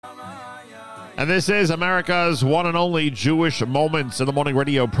And this is America's one and only Jewish Moments in the Morning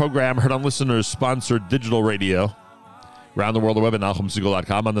radio program, heard on listeners-sponsored digital radio. Around the world, the web at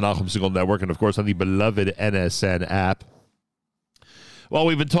NachumSegal.com, on the Nachum Segal Network, and, of course, on the beloved NSN app. Well,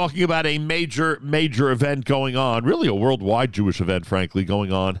 we've been talking about a major event going on, really a worldwide Jewish event, frankly,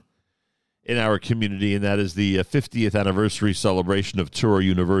 going on in our community, and that is the 50th anniversary celebration of Touro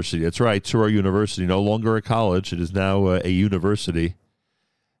University. That's right, Touro University, no longer a college. It is now a university.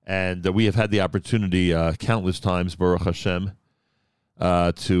 And we have had the opportunity countless times, Baruch Hashem,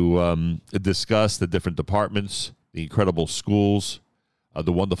 to discuss the different departments, the incredible schools,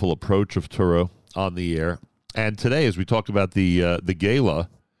 the wonderful approach of Touro on the air. And today, as we talk about the gala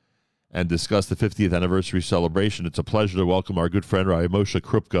and discuss the 50th anniversary celebration, it's a pleasure to welcome our good friend, Rabbi Moshe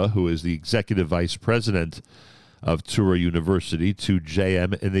Krupka, who is the Executive Vice President of Touro University, to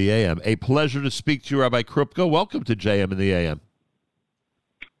JM in the AM. A pleasure to speak to you, Rabbi Krupka. Welcome to JM in the AM.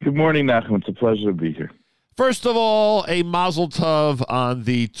 Good morning, Nachum. It's a pleasure to be here. First of all, a mazel tov on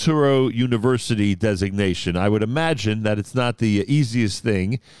the Touro University designation. I would imagine that it's not the easiest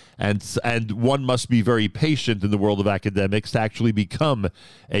thing, and one must be very patient in the world of academics to actually become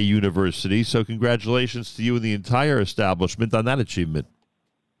a university. So congratulations to you and the entire establishment on that achievement.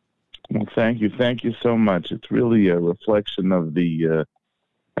 Well, thank you. Thank you so much. It's really a reflection of the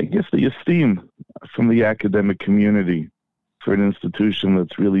esteem from the academic community for an institution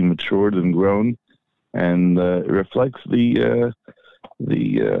that's really matured and grown, and it reflects the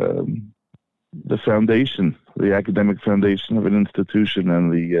foundation, the academic foundation of an institution,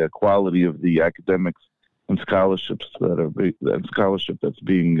 and the quality of the academics and scholarships that's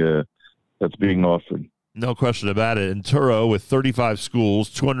being offered. No question about it. In Touro, with 35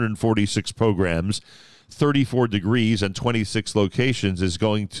 schools, 246 programs, 34 degrees, and 26 locations, is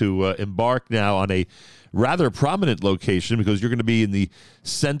going to embark now on a rather prominent location, because you're going to be in the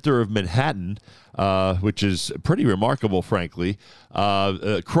center of Manhattan, which is pretty remarkable, frankly.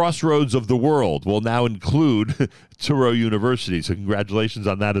 Crossroads of the world will now include Touro University. So congratulations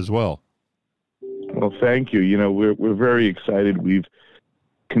on that as well. Well, thank you. You know, we're very excited. We've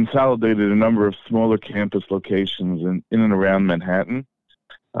consolidated a number of smaller campus locations in and around Manhattan.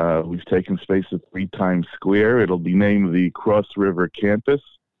 We've taken space at 3 Times Square. It'll be named the Cross River Campus.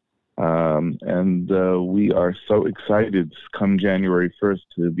 And we are so excited come January 1st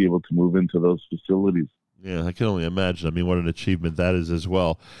to be able to move into those facilities. Yeah, I can only imagine. I mean, what an achievement that is as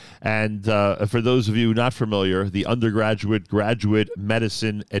well. And for those of you not familiar, the undergraduate, graduate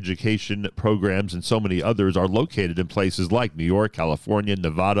medicine education programs and so many others are located in places like New York, California,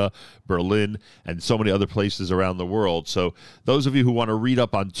 Nevada, Berlin, and so many other places around the world. So those of you who want to read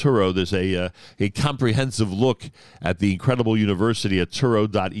up on Touro, there's a comprehensive look at the incredible university at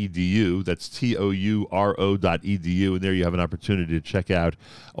touro.edu. That's TOURO.edu. And there you have an opportunity to check out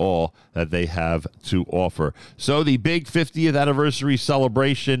all that they have to offer. So the big 50th anniversary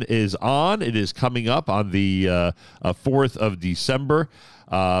celebration is on. It is coming up on the 4th of December.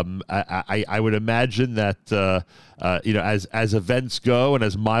 I would imagine that as events go and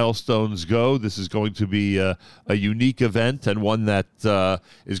as milestones go, this is going to be a unique event, and one that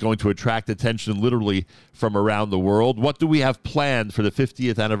is going to attract attention literally from around the world. What do we have planned for the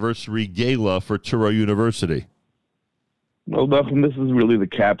 50th anniversary gala for Touro University? Well, Nachum, this is really the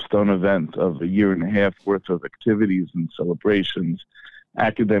capstone event of a year and a half worth of activities and celebrations,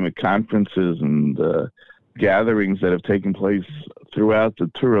 academic conferences, and gatherings that have taken place throughout the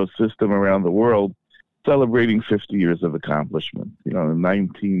Touro system around the world, celebrating 50 years of accomplishment. You know, in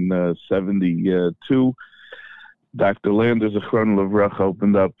 1972, Dr. Lander Zichron Livracha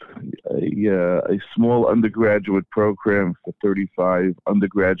opened up a small undergraduate program for 35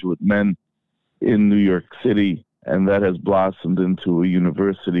 undergraduate men in New York City, and that has blossomed into a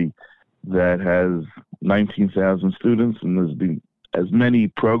university that has 19,000 students, and there's been as many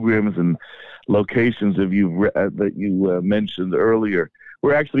programs and locations that you mentioned earlier.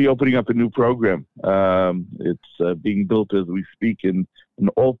 We're actually opening up a new program. It's being built as we speak in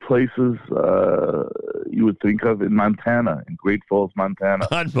all places you would think of in Montana, in Great Falls, Montana.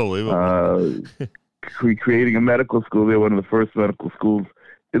 Unbelievable. Creating a medical school there, one of the first medical schools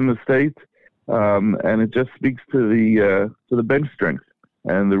in the state. And it just speaks to the bench strength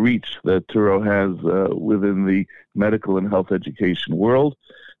and the reach that Touro has within the medical and health education world,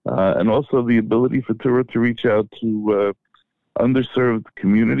 and also the ability for Touro to reach out to underserved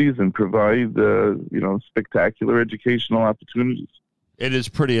communities and provide spectacular educational opportunities. It is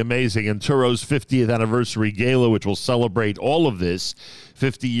pretty amazing. And Turo's 50th anniversary gala, which will celebrate all of this,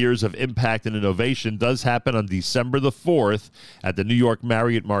 50 years of impact and innovation, does happen on December the 4th at the New York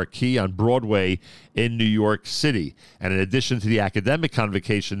Marriott Marquis on Broadway in New York City. And in addition to the academic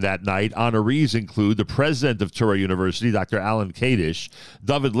convocation that night, honorees include the president of Touro University, Dr. Alan Kadish,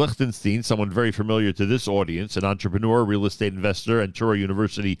 David Lichtenstein, someone very familiar to this audience, an entrepreneur, real estate investor, and Touro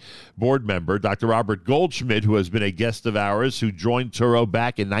University board member, Dr. Robert Goldschmidt, who has been a guest of ours, who joined Touro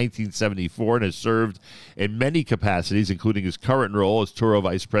back in 1974 and has served in many capacities, including his current role as Touro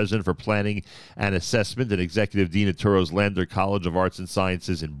Vice President for Planning and Assessment and Executive Dean at Touro's Lander College of Arts and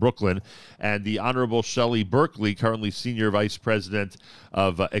Sciences in Brooklyn, and the Honorable Shelley Berkeley, currently Senior Vice President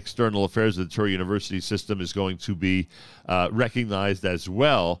of External Affairs of the Touro University System, is going to be recognized as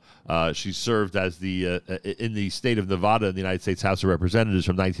well. She served as in the state of Nevada in the United States House of Representatives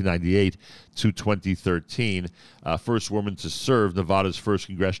from 1998 to 2013. First woman to serve Nevada's first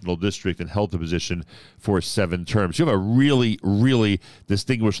congressional district and held the position for 7 terms. You have a really, really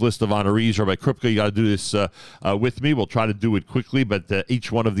distinguished list of honorees. Rabbi Krupka, you got to do this with me. We'll try to do it quickly, but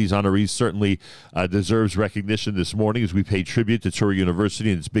each one of these honorees certainly deserves recognition this morning as we pay tribute to Touro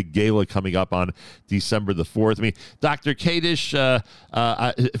University and its big gala coming up on December the 4th. I mean, Dr. Kadish,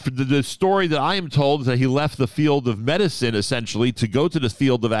 the story that I am told is that he left the field of medicine essentially to go to the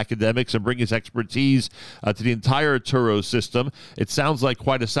field of academics and bring his expertise to the entire Touro system. It sounds like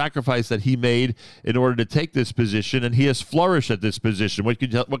quite a sacrifice that he made in order to take this position, and he has flourished at this position. What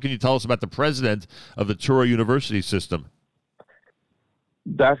can you tell us about the president of the Touro University system?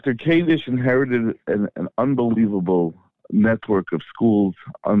 Dr. Kadish inherited an unbelievable network of schools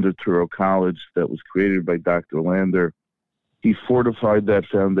under Touro College that was created by Dr. Lander. He fortified that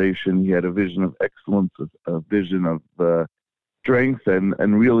foundation. He had a vision of excellence, a vision of strength,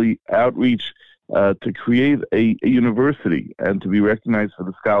 and really outreach to create a university and to be recognized for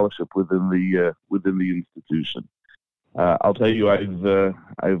the scholarship within the institution. I'll tell you,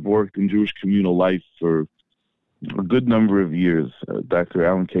 I've worked in Jewish communal life for a good number of years. Dr.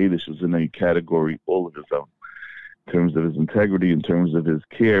 Alan Kadish was in a category all of his own, in terms of his integrity, in terms of his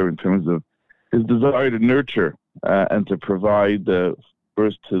care, in terms of his desire to nurture and to provide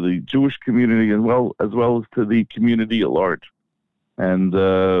first to the Jewish community as well as to the community at large. And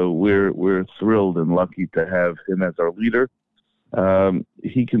we're thrilled and lucky to have him as our leader.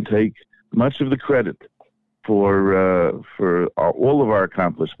 He can take much of the credit for all of our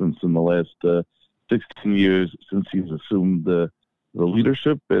accomplishments in the last 16 years since he's assumed the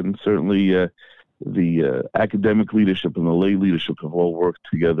leadership, and certainly the academic leadership and the lay leadership have all worked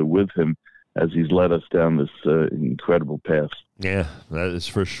together with him as he's led us down this incredible path. Yeah, that is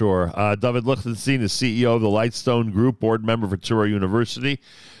for sure. David Lichtenstein is CEO of the Lightstone Group, board member for Touro University.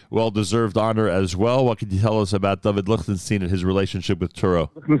 Well-deserved honor as well. What can you tell us about David Lichtenstein and his relationship with Touro?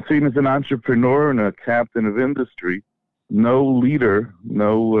 Lichtenstein is an entrepreneur and a captain of industry. No leader,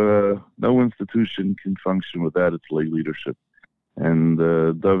 no institution can function without its lay leadership. And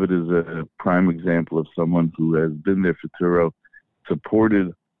David is a prime example of someone who has been there for Touro,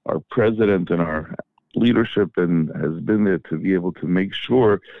 supported our president and our leadership, and has been there to be able to make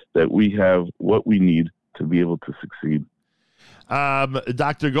sure that we have what we need to be able to succeed.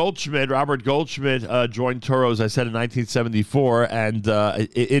 Dr. Goldschmidt, Robert Goldschmidt, joined Touro, as I said, in 1974, and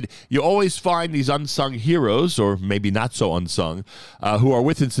you always find these unsung heroes, or maybe not so unsung, who are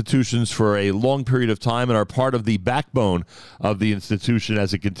with institutions for a long period of time and are part of the backbone of the institution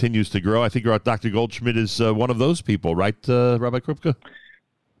as it continues to grow. I think Dr. Goldschmidt is one of those people, right, Rabbi Krupka?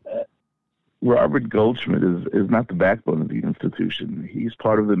 Robert Goldschmidt is not the backbone of the institution. He's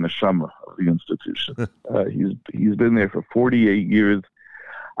part of the neshama of the institution. He's been there for 48 years.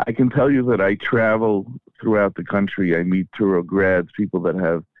 I can tell you that I travel throughout the country. I meet Touro grads, people that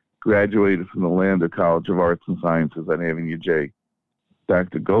have graduated from the Lander College of Arts and Sciences on Avenue J.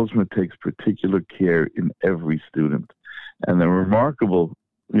 Dr. Goldschmidt takes particular care in every student. And the remarkable,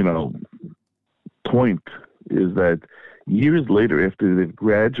 point is that years later, after they've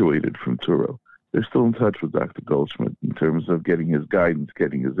graduated from Touro, they're still in touch with Dr. Goldschmidt in terms of getting his guidance,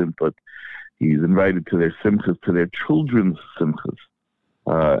 getting his input. He's invited to their simchas, to their children's simchas.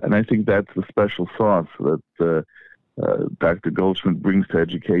 And I think that's the special sauce that Dr. Goldschmidt brings to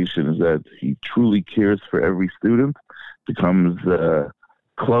education, is that he truly cares for every student, becomes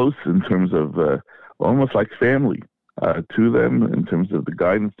close in terms of almost like family to them in terms of the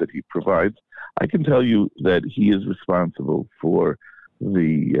guidance that he provides. I can tell you that he is responsible for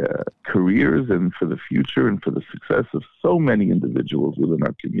the careers and for the future and for the success of so many individuals within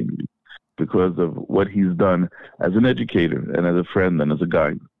our community because of what he's done as an educator and as a friend and as a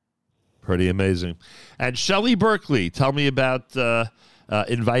guide. Pretty amazing. And Shelley Berkeley, tell me about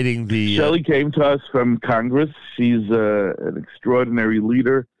inviting the... Shelley came to us from Congress. She's an extraordinary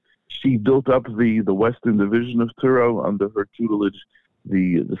leader. She built up the Western Division of Touro. Under her tutelage,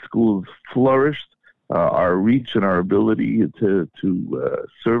 the schools flourished. Our reach and our ability to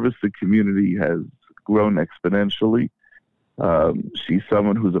service the community has grown exponentially. She's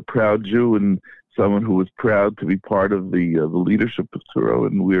someone who's a proud Jew and someone who was proud to be part of the leadership of Touro,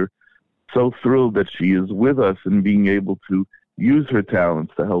 and we're so thrilled that she is with us and being able to use her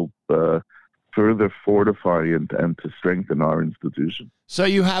talents to help further fortify and to strengthen our institution. So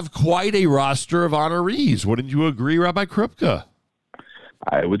you have quite a roster of honorees. Wouldn't you agree, Rabbi Krupka?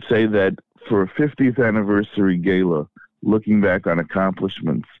 I would say that for a 50th anniversary gala, looking back on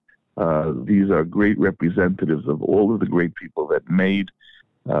accomplishments, these are great representatives of all of the great people that made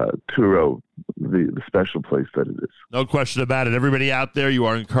Touro the special place that it is. No question about it. Everybody out there, you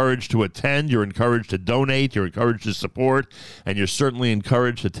are encouraged to attend, you're encouraged to donate, you're encouraged to support, and you're certainly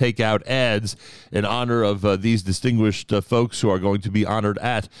encouraged to take out ads in honor of these distinguished folks who are going to be honored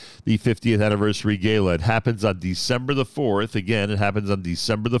at the 50th anniversary gala. It happens on December the 4th. Again, it happens on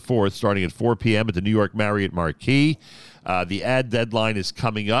December the 4th, starting at 4 p.m. at the New York Marriott Marquis. The ad deadline is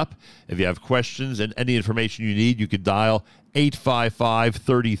coming up. If you have questions and any information you need, you can dial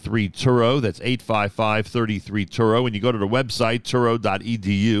 855-33-TURO. That's 855-33-TURO. When you go to the website,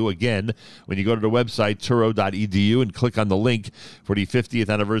 turo.edu, again, when you go to the website, turo.edu, and click on the link for the 50th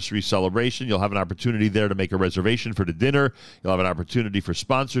anniversary celebration, you'll have an opportunity there to make a reservation for the dinner. You'll have an opportunity for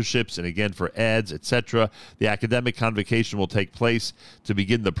sponsorships and, again, for ads, etc. The academic convocation will take place to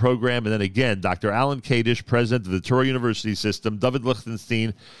begin the program. And then, again, Dr. Alan Kadish, president of the Touro University System, David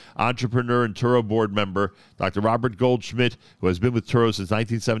Lichtenstein, entrepreneur and Touro board member, Dr. Robert Goldschmidt, who has been with Touro since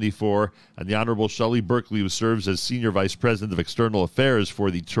 1974, and the Honorable Shelley Berkeley, who serves as Senior Vice President of External Affairs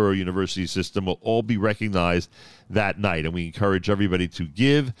for the Touro University System, will all be recognized that night. And we encourage everybody to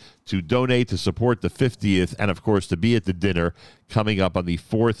give, to donate, to support the 50th, and, of course, to be at the dinner coming up on the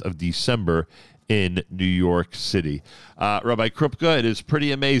 4th of December in New York City. Rabbi Krupka, it is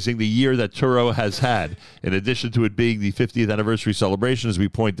pretty amazing the year that Touro has had. In addition to it being the 50th anniversary celebration, as we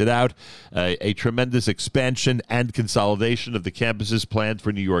pointed out, a tremendous expansion and consolidation of the campuses planned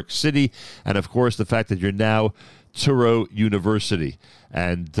for New York City, and of course the fact that you're now Touro University.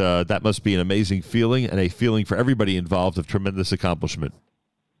 And that must be an amazing feeling, and a feeling for everybody involved of tremendous accomplishment.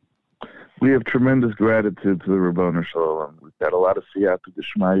 We have tremendous gratitude to the Ribbono Shel Olam. We've had a lot of siyata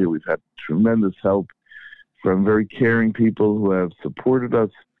d'shmaya. We've had tremendous help from very caring people who have supported us.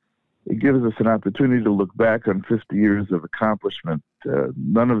 It gives us an opportunity to look back on 50 years of accomplishment.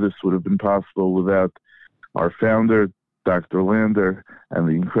 None of this would have been possible without our founder, Dr. Lander, and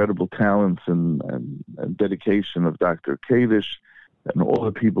the incredible talents and dedication of Dr. Kadish and all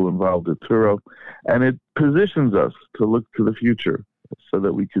the people involved at Touro. And it positions us to look to the future, so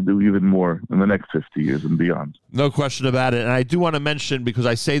that we could do even more in the next 50 years and beyond. No question about it. And I do want to mention, because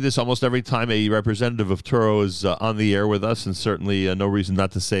I say this almost every time a representative of Touro is on the air with us, and certainly no reason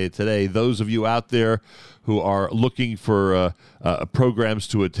not to say it today, those of you out there who are looking for programs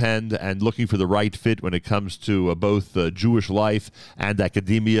to attend and looking for the right fit when it comes to both Jewish life and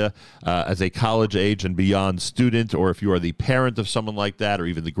academia as a college age and beyond student, or if you are the parent of someone like that or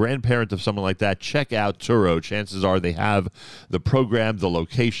even the grandparent of someone like that, check out Touro. Chances are they have the program, the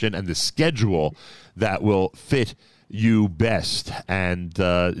location, and the schedule that will fit you best, and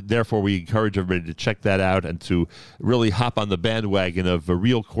therefore we encourage everybody to check that out and to really hop on the bandwagon of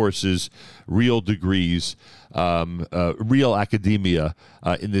real courses, real degrees, real academia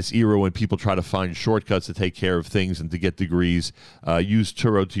in this era when people try to find shortcuts to take care of things and to get degrees. Use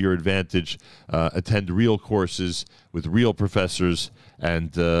Touro to your advantage. Attend real courses with real professors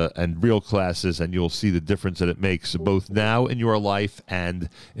and real classes, and you'll see the difference that it makes both now in your life and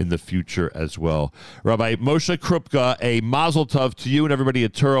in the future as well. Rabbi Moshe Krupka, a mazel tov to you and everybody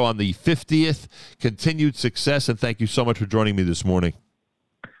at Touro on the 50th. Continued success, and thank you so much for joining me this morning.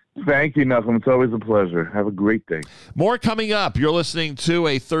 Thank you, Nachum. It's always a pleasure. Have a great day. More coming up. You're listening to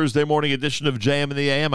a Thursday morning edition of JM in the AM.